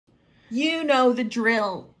You know the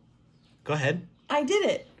drill. Go ahead. I did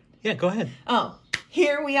it. Yeah, go ahead. Oh,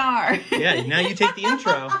 here we are. Yeah, now you take the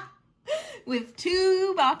intro. With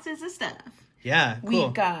 2 boxes of stuff. Yeah, cool.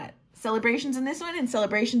 We've got celebrations in this one and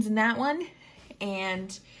celebrations in that one.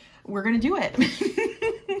 And we're going to do it.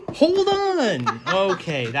 Hold on.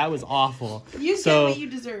 Okay, that was awful. You get what you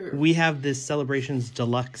deserve. We have this Celebrations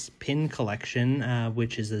Deluxe Pin Collection,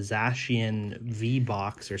 which is a Zacian V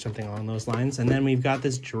box or something along those lines. And then we've got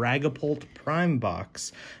this Dragapult Prime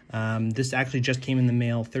box. This actually just came in the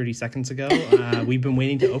mail 30 seconds ago. We've been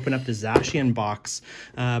waiting to open up the Zacian box,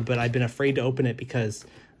 but I've been afraid to open it because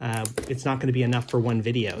it's not going to be enough for one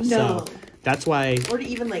video. No. So that's why... Or to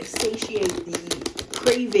even, like, satiate the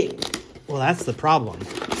craving. Well, that's the problem.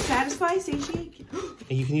 Satisfy, satiate?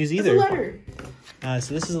 You can use either. It's a letter.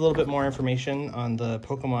 So this is a little bit more information on the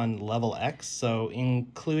Pokemon Level X. So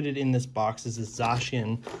included in this box is this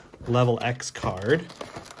Zacian Level X card,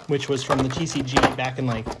 which was from the TCG back in,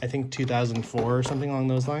 like, I think 2004 or something along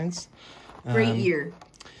those lines. Great year.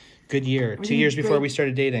 Good year. 2 years before we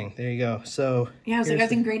started dating. There you go. So yeah, I was like, I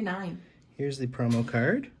was in grade 9. Here's the promo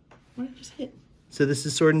card. What did I just hit? So this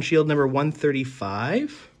is Sword and Shield number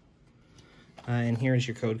 135. And here's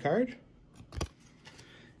your code card.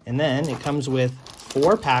 And then it comes with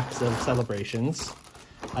 4 packs of celebrations,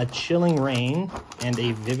 a Chilling Rain, and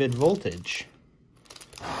a Vivid Voltage,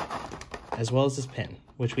 as well as this pin,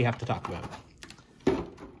 which we have to talk about,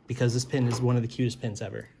 because this pin is one of the cutest pins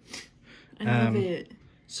ever. I love it.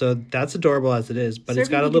 So that's adorable as it is, but it's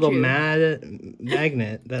got a little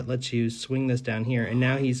magnet that lets you swing this down here. And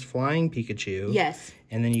now he's flying Pikachu. Yes.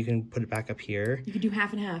 And then you can put it back up here. You could do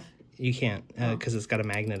half and half. You can't, because it's got a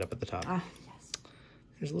magnet up at the top. Ah, yes.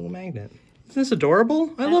 There's a little magnet. Isn't this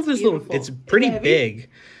adorable? I love this beautiful. little... It's pretty big.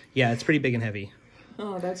 Yeah, it's pretty big and heavy.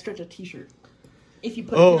 Oh, that'd stretch a t-shirt. If you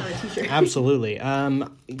put it on a t-shirt. Absolutely.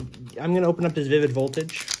 I'm going to open up this Vivid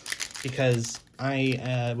Voltage because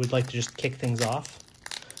I would like to just kick things off.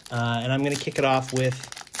 And I'm going to kick it off with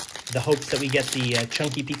the hopes that we get the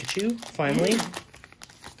Chunky Pikachu, finally.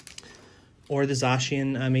 Or the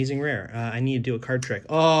Zacian Amazing Rare. I need to do a card trick.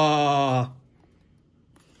 Oh!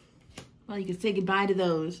 Well, you could say goodbye to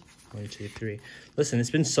those. 1, 2, 3. Listen, it's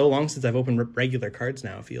been so long since I've opened regular cards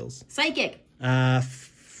now, it feels. Psychic.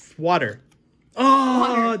 Water. Oh!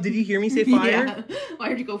 Water. Did you hear me say fire? Yeah. Why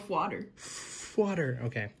did you go water? Water.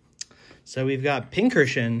 Okay. So we've got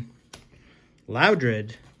Pincushion,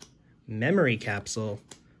 Loudred, Memory Capsule,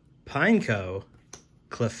 Pineco,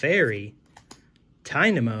 Clefairy,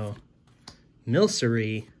 Tynamo,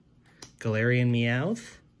 Milcery, Galarian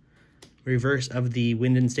Meowth, reverse of the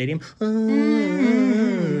Winden Stadium.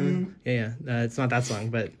 Yeah, it's not that song,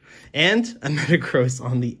 but... And a Metagross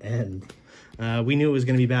on the end. We knew it was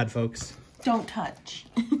going to be bad, folks. Don't touch.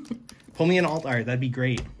 Pull me an alt art. That'd be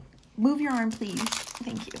great. Move your arm, please.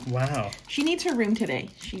 Thank you. Wow. She needs her room today.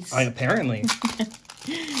 She's... Apparently.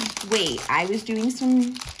 Wait, I was doing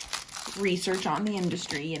some research on the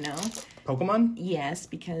industry, you know. Pokemon? Yes,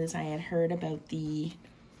 because I had heard about the...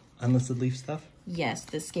 Unlisted leaf stuff? Yes,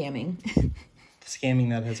 the scamming. The scamming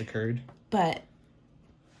that has occurred. But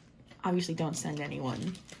obviously don't send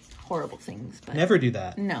anyone horrible things. But never do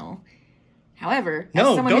that. No. However...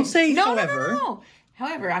 No, don't say however. No.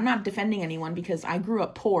 However, I'm not defending anyone because I grew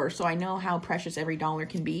up poor, so I know how precious every dollar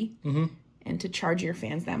can be. Mm-hmm. And to charge your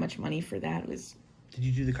fans that much money for that was... Did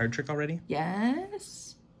you do the card trick already?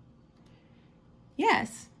 Yes.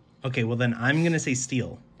 Yes. Okay, well then I'm going to say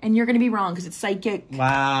steel. And you're going to be wrong because it's psychic.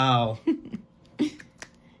 Wow.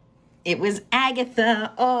 It was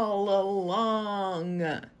Agatha all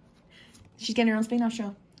along. She's getting her own spin-off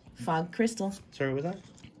show. Fog Crystal. Sorry, what was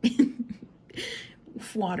that?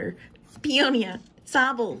 Water. Peonia.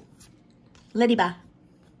 Sobble. Ladybug.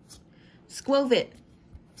 Squovit.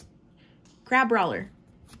 Crabrawler.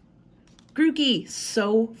 Grookey.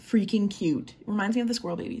 So freaking cute. Reminds me of the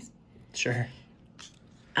squirrel babies. Sure.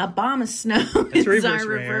 Abomasnow is is our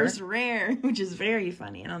reverse rare, which is very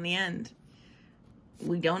funny. And on the end,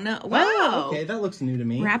 we don't know. Wow. Oh, okay, that looks new to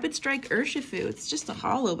me. Rapid Strike Urshifu. It's just a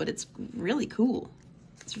hollow, but it's really cool.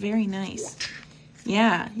 It's very nice.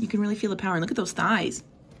 Yeah, you can really feel the power. And look at those thighs.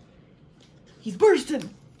 He's bursting.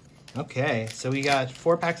 Okay, so we got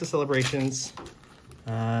 4 packs of celebrations.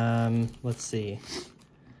 Let's see.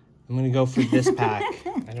 I'm going to go for this pack.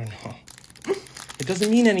 I don't know. It doesn't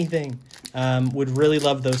mean anything. Would really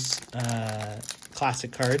love those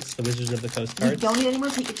classic cards, the Wizards of the Coast cards. You don't need any more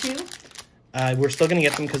Pikachu? We're still going to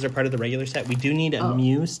get them because they're part of the regular set. We do need a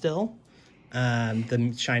Mew still.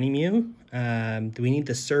 The shiny Mew. Do we need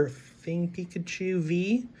the Surfing Pikachu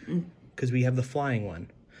V? Because we have the flying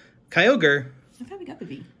one. Kyogre. I thought we got the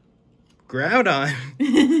V. Groudon.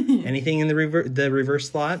 Anything in the reverse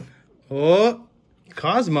slot? Oh,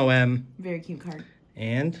 Cosmo M. Very cute card.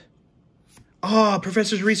 And, oh,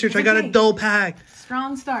 Professor's Research. I got a dull pack.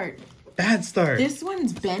 Strong start. Bad start. This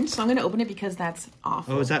one's bent, so I'm going to open it because that's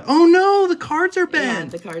awful. Oh, is that? Oh, no, the cards are bent. Yeah,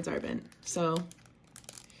 the cards are bent. So.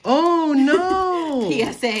 Oh, no.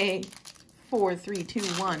 PSA 4, 3, 2,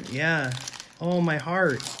 1. Yeah. Oh, my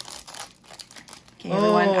heart. Okay,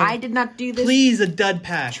 everyone. I did not do this. Please, a dud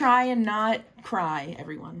pack. Try and not cry,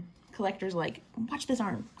 everyone. Collectors like, watch this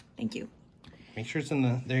arm. Thank you. Make sure it's in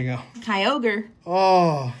the, there you go. Kyogre.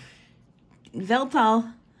 Oh.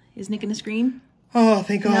 Veltal is nicking the screen. Oh,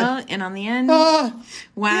 thank God. No, and on the end. Oh.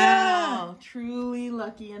 Wow. Yeah. Truly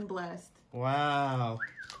lucky and blessed. Wow.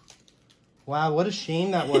 Wow, what a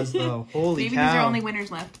shame that was, though. Holy Maybe cow. these are only winners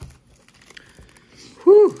left.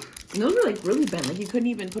 Whew. And those were like really bent. Like you couldn't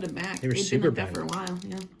even put them back. They were super bent for a while.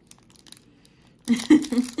 Yeah.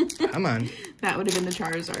 Come on. That would have been the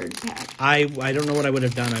Charizard pack. I don't know what I would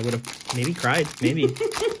have done. I would have maybe cried. Maybe.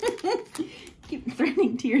 Keep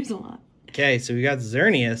threatening tears a lot. Okay, so we got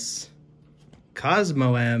Xerneas.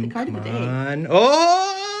 Cosmo M. The card Come of the day. on.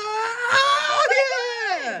 Oh!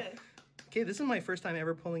 Yeah! Okay, this is my first time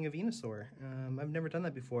ever pulling a Venusaur. I've never done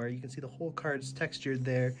that before. You can see the whole card's textured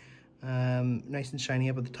there. Nice and shiny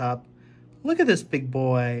up at the top. Look at this big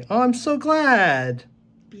boy. Oh, I'm so glad.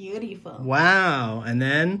 Beautiful. Wow. And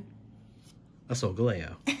then a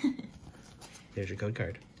Solgaleo. There's your code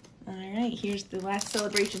card. All right, here's the last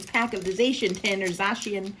Celebrations pack of the Zacian Pin or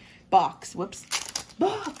Zacian box. Whoops.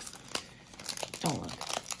 Box! Don't look.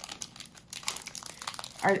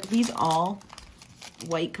 Are these all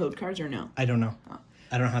white code cards or no? I don't know. Oh.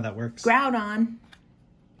 I don't know how that works. Groudon.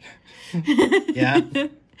 Yeah.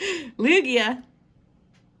 Lugia.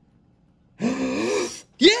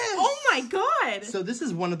 Yes! Oh my God! So this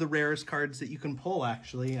is one of the rarest cards that you can pull,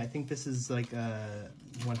 actually. I think this is like a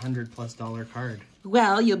 $100+ card.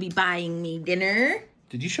 Well, you'll be buying me dinner.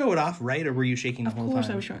 Did you show it off right, or were you shaking the whole time? Of course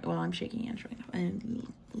I was showing. Well, I'm shaking and showing off.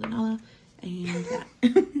 And Lunala and that.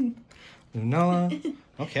 Lunala.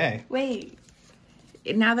 Okay. Wait.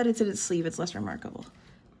 Now that it's in its sleeve, it's less remarkable.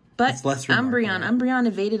 But it's less remarkable. Umbreon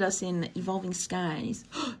evaded us in Evolving Skies.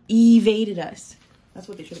 Evaded us. That's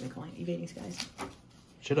what they should have been calling it, Evading Skies.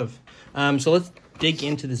 Should have. So let's dig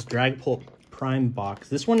into this Dragapult Prime box.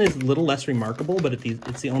 This one is a little less remarkable, but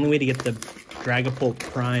it's the only way to get the Dragapult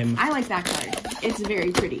Prime. I like that card. It's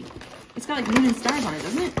very pretty. It's got like moon and stars on it,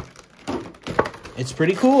 doesn't it? It's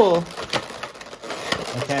pretty cool.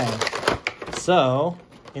 Okay. So,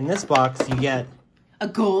 in this box, you get a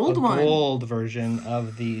gold one. A gold version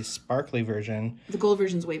of the sparkly version. The gold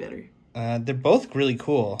version's way better. They're both really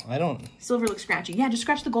cool. Silver looks scratchy. Yeah, just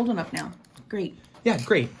scratch the gold one up now. Great. Yeah,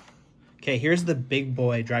 great. Okay, here's the big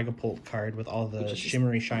boy Dragapult card with all the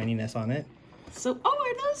shimmery shininess on it. So,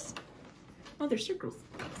 are those? Oh, they're circles.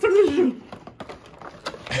 I'm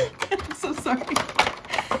so sorry.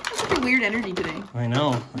 That's such a weird energy today. I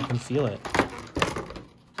know. I can feel it.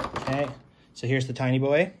 Okay, so here's the tiny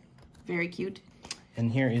boy. Very cute.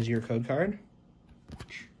 And here is your code card.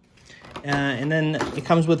 And then it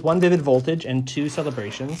comes with 1 Vivid Voltage and 2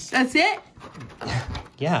 Celebrations. That's it?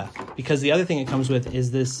 Yeah, because the other thing it comes with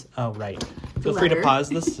is this. Oh, right. Feel free to pause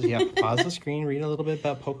this. Yeah, pause the screen, read a little bit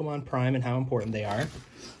about Pokemon Prime and how important they are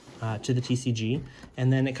to the TCG.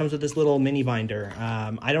 And then it comes with this little mini binder.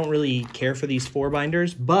 I don't really care for these 4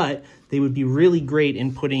 binders, but they would be really great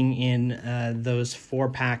in putting in those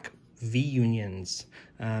 4-pack V-Unions.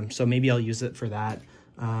 So maybe I'll use it for that.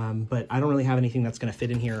 But I don't really have anything that's going to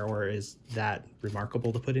fit in here or is that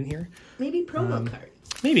remarkable to put in here. Maybe promo cards.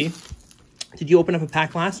 Maybe. Did you open up a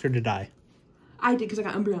pack last or did I? I did because I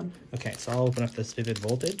got Umbreon. Okay, so I'll open up this Vivid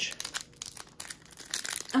Voltage.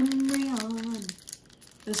 Umbreon.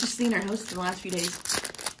 This was sitting in our house for the last few days.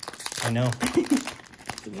 I know.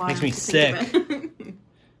 Makes me sick.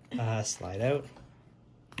 Slide out.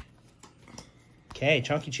 Okay,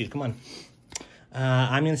 Chonky Chew, come on.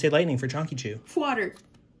 I'm going to say lightning for Chonky Chew. Water.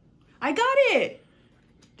 I got it!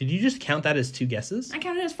 Did you just count that as 2 guesses? I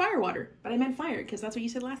counted it as fire water, but I meant fire because that's what you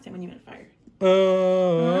said last time when you meant fire.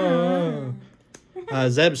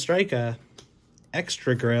 Zeb Strika.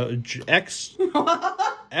 Extra Grill.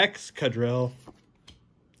 Excadrill.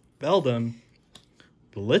 Beldum.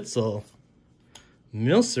 Blitzel.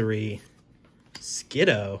 Milcery.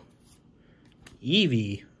 Skiddo.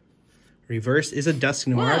 Eevee. Reverse is a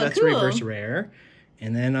Dusknoir. Wow, that's cool. reverse rare.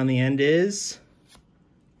 And then on the end is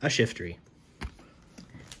a Shiftry.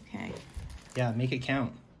 Okay. Yeah, make it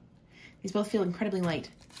count. These both feel incredibly light.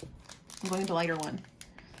 I'm going to lighter one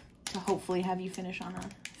to hopefully have you finish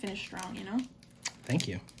strong, you know? Thank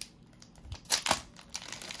you.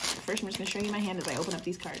 first I'm just going to show you my hand as I open up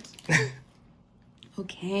these cards.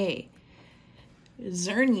 Okay.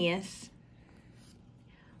 Xerneas.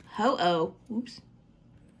 Ho-Oh. Oops.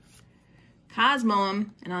 Cosmoem.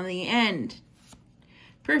 And on the end,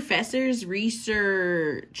 Professor's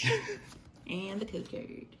Research. And the code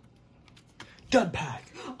card. Dud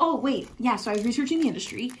pack. Oh, wait. Yeah, so I was researching the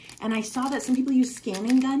industry, and I saw that some people use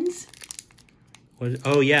scanning guns. What?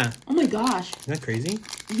 Oh, yeah. Oh, my gosh. Isn't that crazy?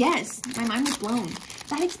 Yes. My mind was blown.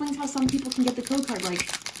 That explains how some people can get the code card, like...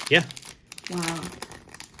 Yeah. Wow.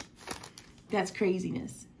 That's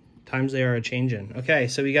craziness. Times they are a-changin'. Okay,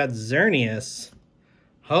 so we got Xerneas.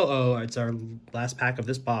 Ho-Oh, it's our last pack of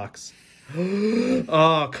this box.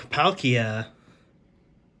 Oh, Palkia.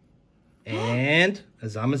 And a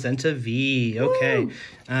Zamazenta V. Okay.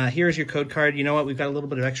 Here's your code card. You know what? We've got a little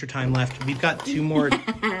bit of extra time left. We've got 2 more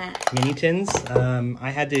mini tins. I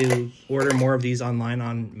had to order more of these online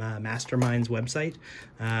on Mastermind's website.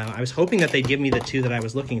 I was hoping that they'd give me the 2 that I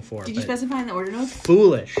was looking for. Did you specify in the order notes?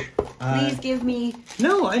 Foolish. Please give me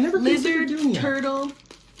no, I never lizard, doing that. turtle.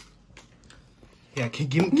 Yeah,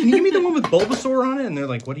 can you give me the one with Bulbasaur on it? And they're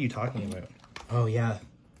like, what are you talking about? Oh, yeah.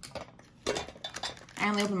 I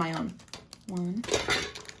only opened my own. 1,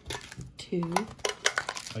 2. Oh,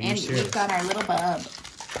 and serious? we've got our little bub.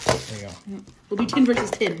 There you go. We'll do tin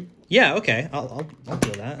versus tin. Yeah, okay. I'll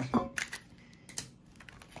do that.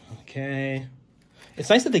 Okay. It's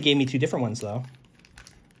nice that they gave me 2 different ones, though.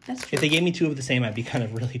 That's true. If they gave me 2 of the same, I'd be kind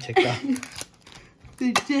of really ticked off.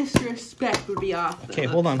 The disrespect would be off. Okay,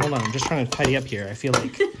 hold on. I'm just trying to tidy up here. I feel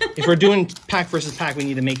like if we're doing pack versus pack, we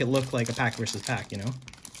need to make it look like a pack versus pack, you know?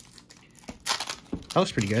 That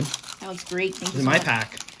looks pretty good. That looks great. Thank This you is so my much.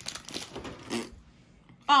 pack.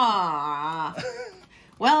 Aww.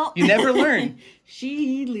 Well. You never learn.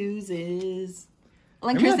 She loses.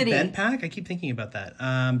 Remember Electricity. that bent pack? I keep thinking about that.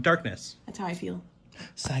 Darkness. That's how I feel.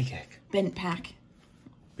 Psychic. Bent pack.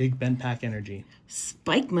 Big bent pack energy.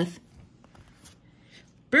 Spikemuth.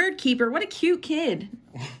 Bird Keeper. What a cute kid.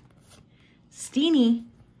 Steenie.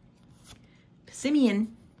 Pissimian.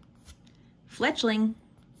 Fletchling.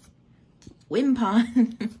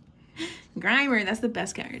 Wimpon. Grimer. That's the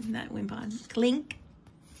best card. That Wimpon. Clink.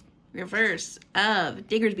 Reverse of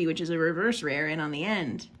Diggersby, which is a reverse rare, and on the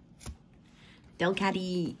end,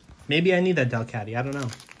 Delcatty. Maybe I need that Delcatty. I don't know.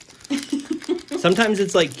 Sometimes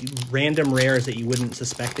it's like random rares that you wouldn't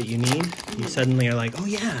suspect that you need. You suddenly are like, oh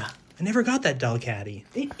yeah, I never got that Delcatty.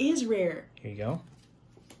 It is rare. Here you go.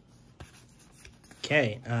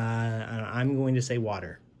 Okay, I'm going to say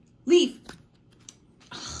water. Leaf.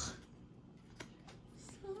 So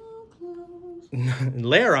close.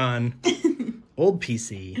 Laron. Old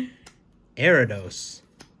PC. Gyarados.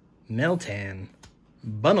 Meltan.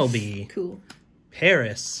 Bunnelby. Cool.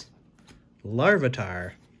 Paris.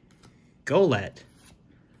 Larvitar. Golett.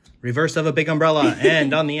 Reverse of a big umbrella.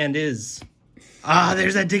 And on the end is...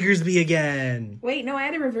 there's that Diggersby again. Wait, no, I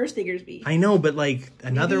had a reverse Diggersby. I know, but like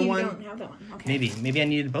another Maybe you one... don't have that one. Okay. Maybe I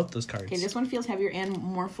needed both those cards. Okay, this one feels heavier and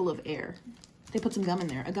more full of air. They put some gum in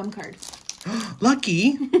there. A gum card.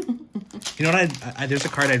 Lucky! You know what? There's a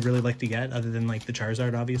card I'd really like to get, other than like the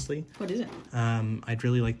Charizard, obviously. What is it? I'd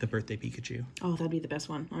really like the Birthday Pikachu. Oh, that'd be the best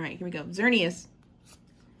one. All right, here we go. Xerneas.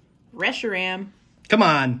 Reshiram. Come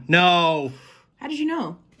on! No! How did you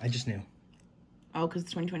know? I just knew. Oh, because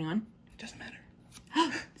it's 2021? Doesn't matter.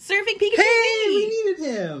 Surfing Pikachu! Hey! We needed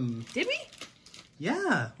him! Did we?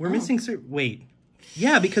 Yeah. We're missing... Wait.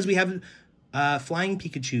 Yeah, because we have Flying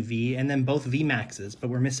Pikachu V and then both V Maxes, but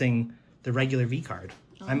we're missing the regular V card.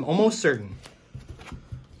 Oh. I'm almost certain.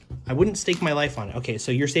 I wouldn't stake my life on it. Okay,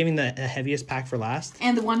 so you're saving the heaviest pack for last?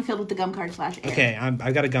 And the one filled with the gum card / air. Okay,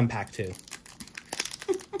 I've got a gum pack too.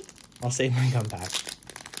 I'll save my gum pack.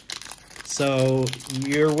 So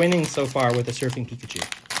you're winning so far with the Surfing Pikachu.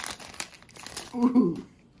 Ooh.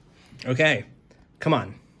 Okay. Come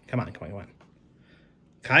on.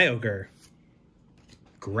 Kyogre.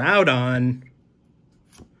 Groudon.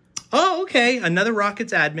 Oh, okay. Another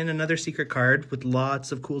Rockets admin, another secret card with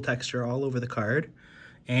lots of cool texture all over the card.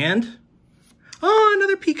 And,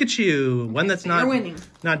 another Pikachu. One that's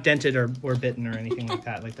not dented or bitten or anything like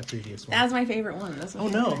that, like the previous one. That was my favorite one. That's oh,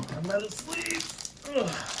 no. I'm not asleep. Ugh.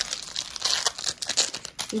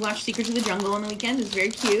 We watched Secrets of the Jungle on the weekend. It was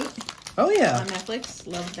very cute. Oh, yeah. On Netflix.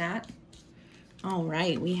 Love that. All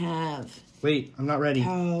right. We have... Wait, I'm not ready.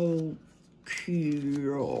 How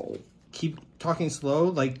cute. Keep talking slow,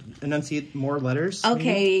 like enunciate more letters.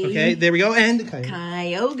 Okay. Okay, there we go. And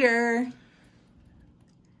Kyogre.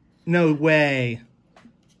 No way.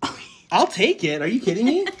 I'll take it. Are you kidding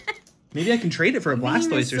me? Maybe I can trade it for a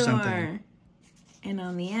Blastoise or something. And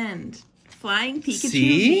on the end, Flying Pikachu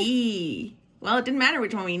See? V. Well, it didn't matter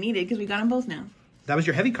which one we needed because we got them both now. That was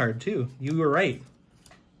your heavy card, too. You were right.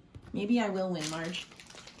 Maybe I will win, Marge.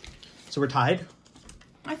 So we're tied?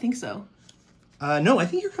 I think so. No, I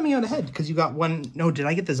think you're coming out ahead because you got one. No, did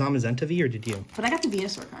I get the Zamazenta V or did you? But I got the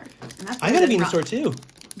Venusaur card. And that's I got a Venusaur, too.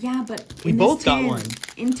 Yeah, but we both got one.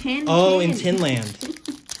 In tin. Oh, in Tinland.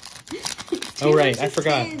 Oh, right. I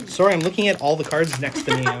forgot. Sorry, I'm looking at all the cards next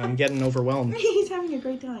to me and I'm getting overwhelmed. He's having a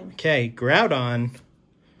great time. Okay, Groudon.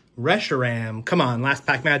 Reshiram. Come on, last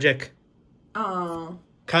pack magic. Oh.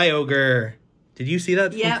 Kyogre. Did you see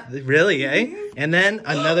that? Yeah. Really, eh? And then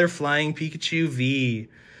another Flying Pikachu V.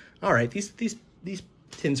 All right, these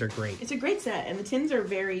tins are great. It's a great set, and the tins are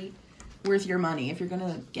very worth your money if you're going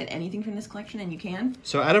to get anything from this collection, and you can.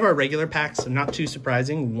 So out of our regular packs, not too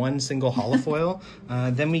surprising, one single holofoil.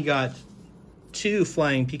 Then we got 2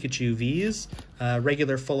 Flying Pikachu Vs,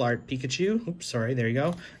 regular full art Pikachu. Oops, sorry, there you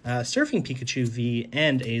go. Surfing Pikachu V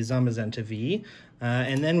and a Zamazenta V.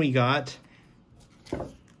 And then we got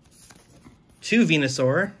 2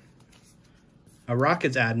 Venusaur, a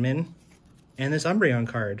Rockets admin, and this Umbreon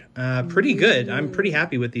card. Pretty good. I'm pretty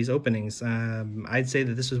happy with these openings. I'd say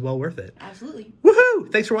that this was well worth it. Absolutely. Woohoo!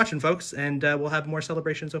 Thanks for watching, folks, and we'll have more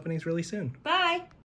Celebrations openings really soon. Bye!